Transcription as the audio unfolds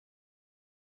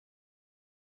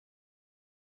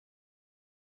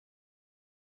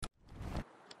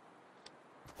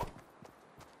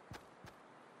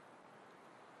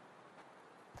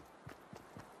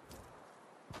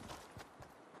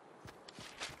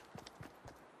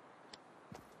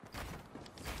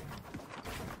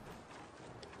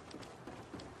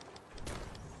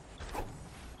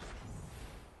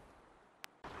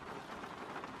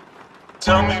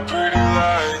Tell me pretty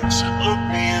lies, look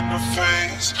me in the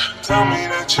face. Tell me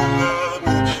that you love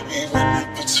me, even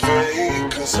if it's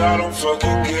fake. Cause I don't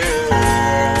fucking care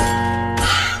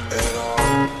at all.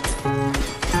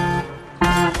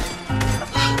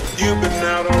 You've been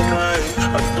out all night,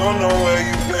 I don't know where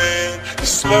you've been. You're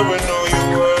slurring all your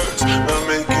words, not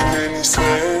making any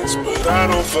sense. But I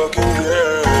don't fucking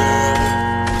care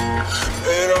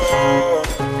at all.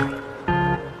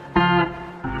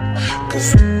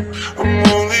 Cause I'm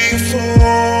only a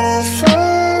fool for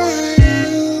you,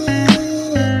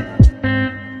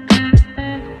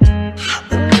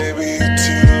 but maybe you're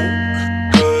too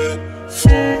good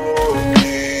for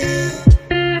me.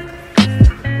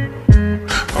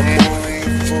 I'm only a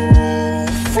fool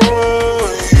for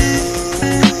you,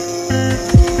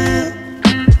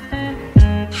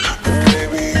 but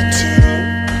maybe you're too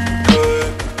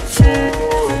good for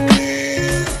me.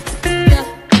 Yeah,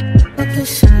 okay,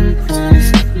 sometimes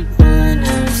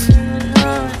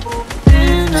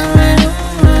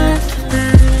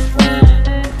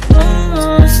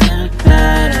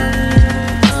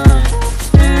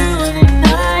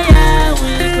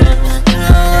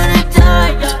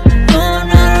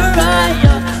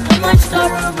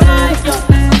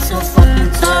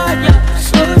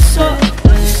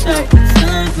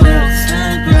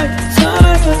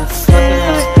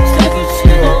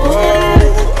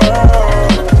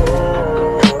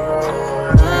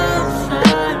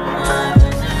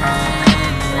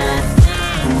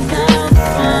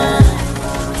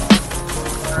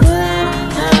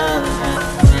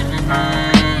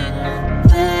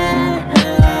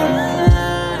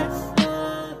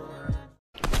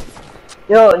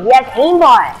Yo, yes,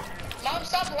 aimbot. Mom,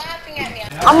 stop laughing at me.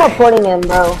 I'm reporting him,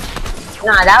 bro.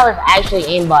 Nah, that was actually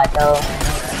aimbot, though.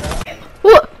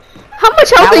 What? How much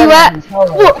health are you at?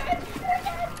 What?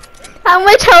 How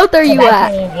much health are you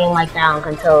at? Aim like that on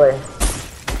controller.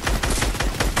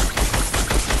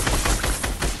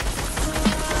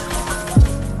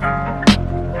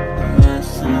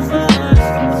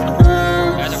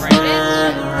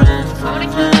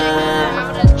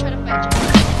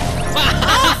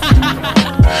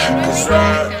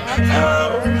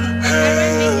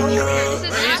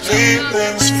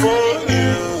 Feelings for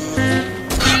you.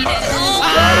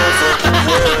 I don't fucking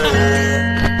care,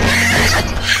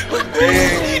 but they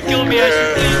ain't even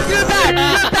there. You're bad!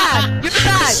 You're bad! You're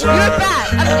bad!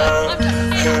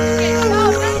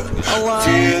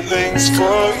 Feelings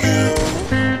for you.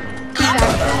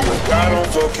 I don't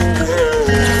fucking care.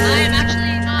 I am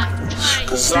actually not trying.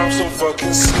 Cause I'm so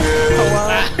fucking scared.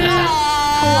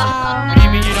 What do you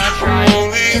mean you're not trying?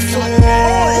 Only for you.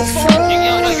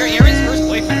 No, you're Aaron's first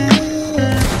boyfriend.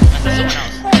 That's someone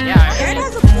else. Yeah, Aaron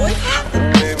has a boyfriend?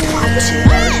 Maybe you're too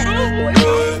good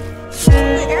for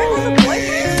Aaron has a boyfriend?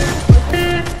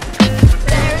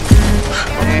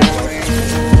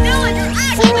 No, you're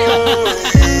actually.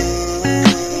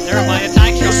 never mind.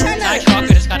 Attack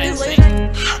chocolate is kind of insane.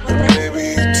 Maybe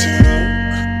you're too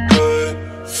good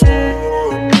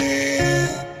for me.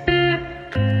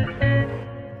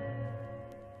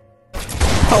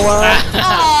 Hello?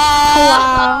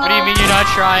 What do you mean you're not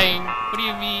trying? What do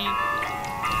you mean?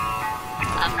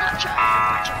 I'm not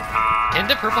trying. Didn't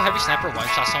the purple heavy sniper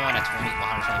one-shot someone at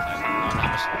 125? No,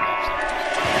 that was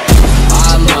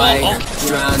I might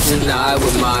drown tonight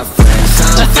with my friends.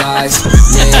 I'm flies,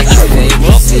 make they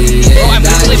can see it.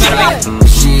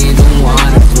 She don't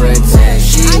wanna pretend.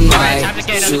 She might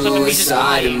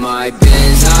suicide in my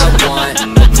Benz. I want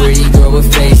a pretty girl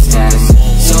with face tats.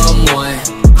 Someone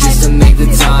just to make the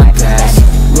time pass.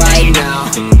 Right now,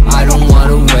 I don't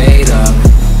wanna wait up.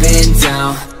 Been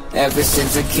down ever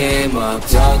since I came up.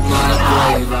 Dug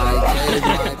my grave, I gave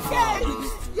my problems.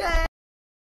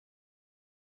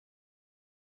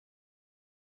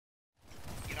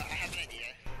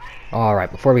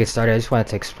 Alright, before we get started, I just wanted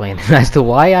to explain as to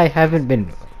why I haven't been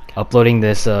uploading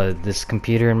this this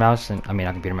computer and mouse, and I mean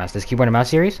not computer and mouse, this keyboard and mouse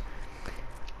series.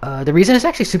 The reason is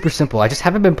actually super simple. I just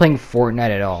haven't been playing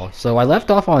Fortnite at all. So I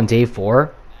left off on day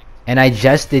 4, and I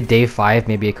just did day 5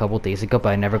 maybe a couple days ago, but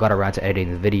I never got around to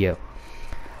editing the video.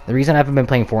 The reason I haven't been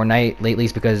playing Fortnite lately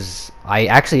is because I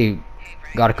actually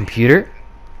got a computer,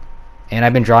 and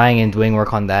I've been trying and doing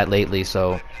work on that lately,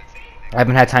 so I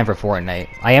haven't had time for Fortnite.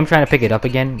 I am trying to pick it up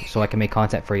again so I can make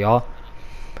content for y'all.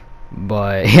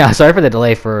 But yeah, sorry for the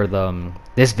delay for the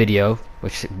this video,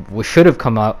 which should have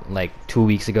come out like 2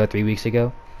 weeks ago, 3 weeks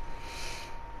ago.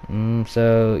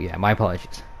 So yeah, my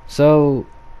apologies. So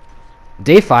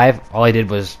day 5, all I did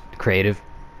was creative.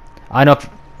 I know.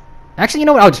 Actually, you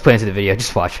know what? I'll just put into the video.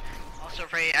 Just watch. Also,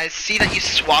 Ray, I see that you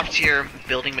swapped your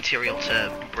building material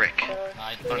to brick.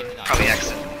 I did not. Probably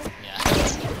accident. Yeah. I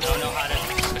don't know how to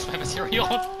switch my material. We all.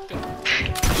 Alright,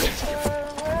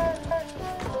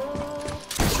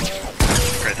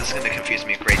 this is gonna confuse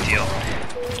me a great deal.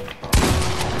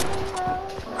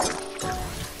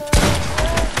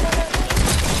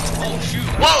 Oh shoot!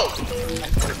 Whoa!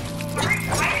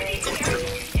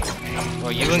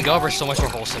 Well, you and Gov are so much more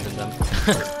wholesome than them.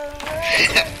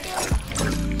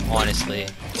 Honestly.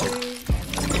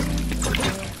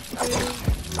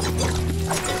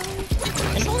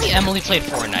 If only Emily played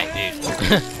Fortnite, dude.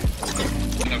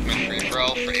 Of my free for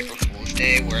all for April Fool's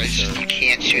Day, where it's just you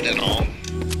can't shoot at all.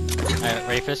 Alright,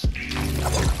 ready for this?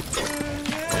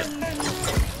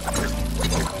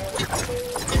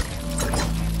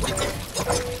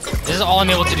 This is all I'm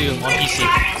able to do on PC.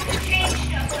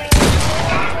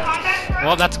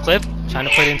 Well, that's a clip. Trying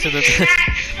to put it into the.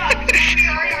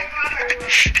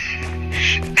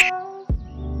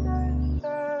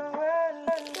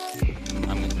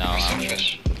 I'm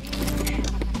Fish.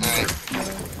 Alright.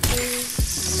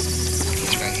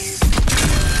 He's ready.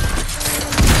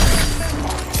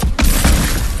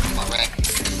 Alright.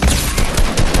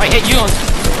 I hit you on.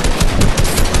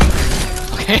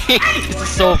 Okay, this is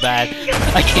so bad.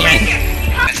 I can't.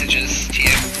 Messages to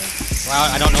you.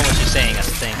 Wow, I don't know what she's saying. That's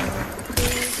the thing.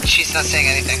 She's not saying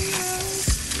anything.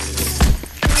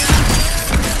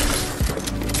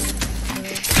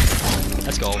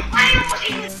 Let's go.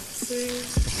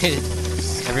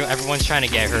 Everyone's trying to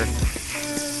get her.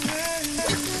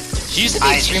 She used to be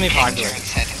extremely popular.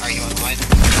 Said, are you online?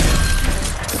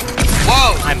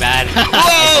 Whoa! I'm mad.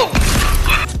 Whoa!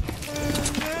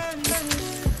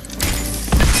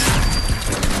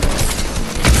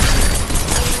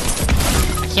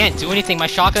 I can't do anything. My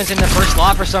shotgun's in the first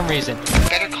slot for some reason.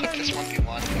 Better clip this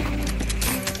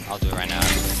 1v1. I'll do it right now.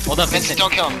 Hold up, Vincent.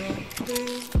 Don't kill him.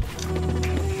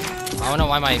 I don't know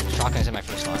why my shotgun's in my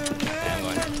first slot. Okay, I'm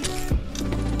going.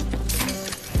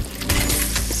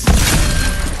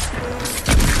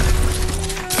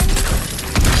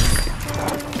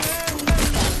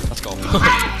 Let's go.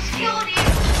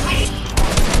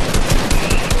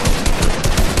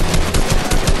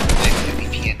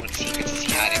 VPN, what secrets is he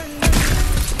hiding?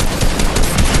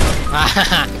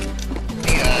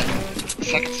 The,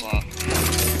 second slot.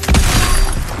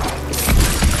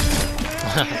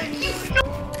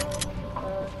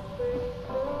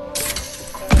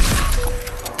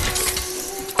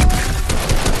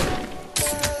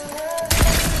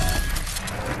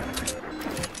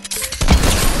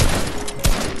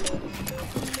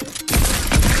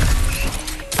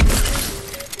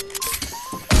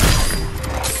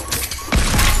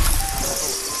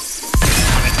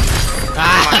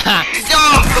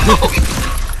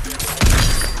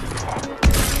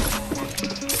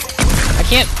 I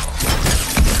can't.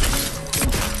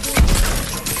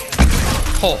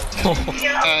 Oh.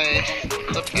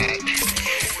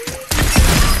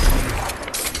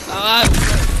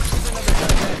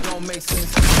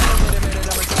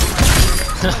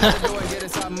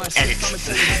 Clip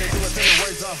that.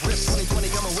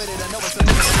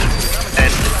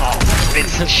 And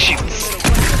Vincent shoots.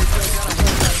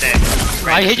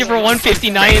 I hit you for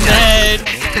 159 in the head.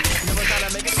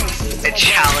 A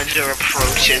challenger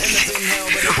approaches.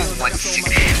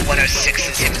 106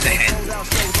 is him in the head.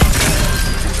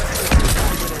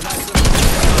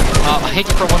 I hit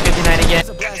you for 159 again.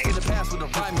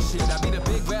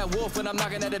 When I'm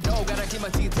knocking at the door, gotta keep my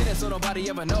teeth in it so nobody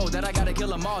ever know that I gotta kill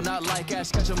them all, not like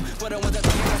Ash Ketchum. For the ones that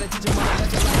think you gotta teach them how to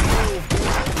let you move.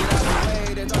 Get out the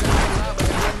way, they're talking loud, but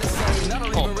they're the same. I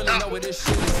don't even really know where this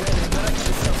shit is headed, but I get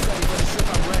myself steady for the shit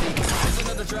I'm ready. It's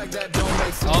another track that don't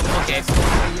make sense. Oh, okay.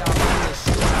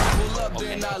 Pull up,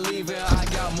 then I leave it. I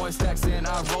got more stacks than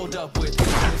I rolled up with.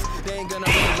 They ain't gonna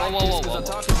really like this, cause I'm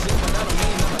talking shit, but that don't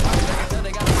mean nothing. I can tell they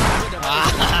got a with them.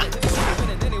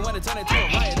 Then he wanna turn it to a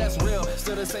riot, that's real.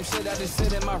 Still the same shit, I just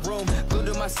sit in my room. Glued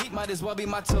to my seat, might as well be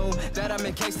my tomb. That I'm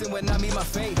encased in when I meet my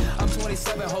fate. I'm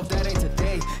 27, hope that ain't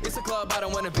today. It's a club I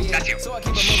don't wanna be in. So I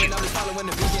keep it moving, I'm just following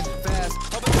the beacon fast.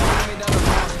 Hope it's gonna me down the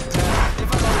wrong path. If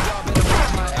I know y'all better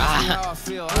watch my ass, how I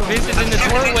feel. Vincent's in the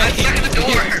doorway.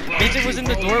 Vincent was in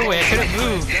the doorway. I couldn't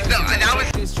move. No, that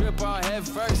was. This trip on head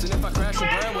first, and if I crash and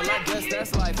burn, well, I guess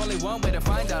that's life. Only one way to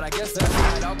find out, I guess that's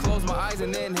right. I'll close my eyes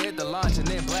and then hit the launch, and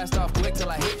then blast off quick till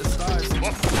I hit the stars.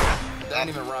 That ain't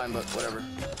even rhyme, but whatever.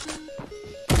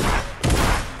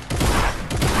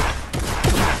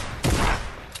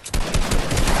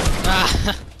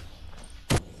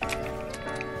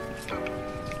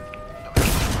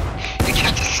 You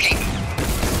can't escape.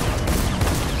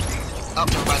 Oh,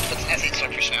 never mind. It's an S8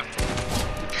 starfish now.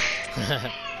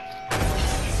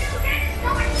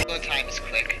 Load time is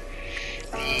quick.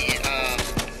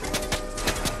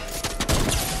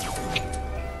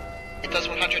 The does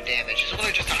 100 damage. It's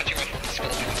literally just a hunting rifle with a skill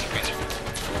with suppressor.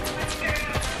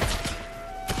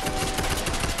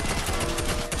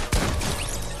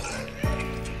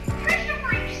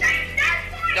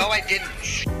 No, I didn't.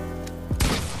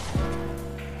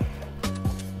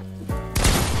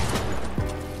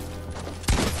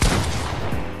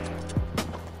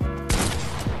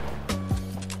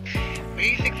 What do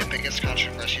you think the biggest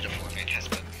controversy to Fortnite has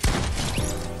been?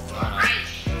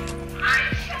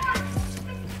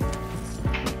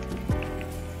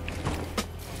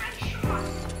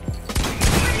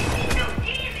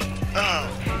 Oh,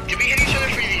 did we hit each other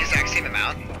for the exact same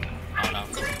amount? Oh no.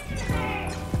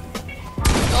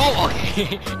 Oh,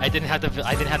 okay. I didn't have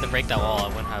to break that wall. I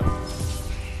wouldn't have.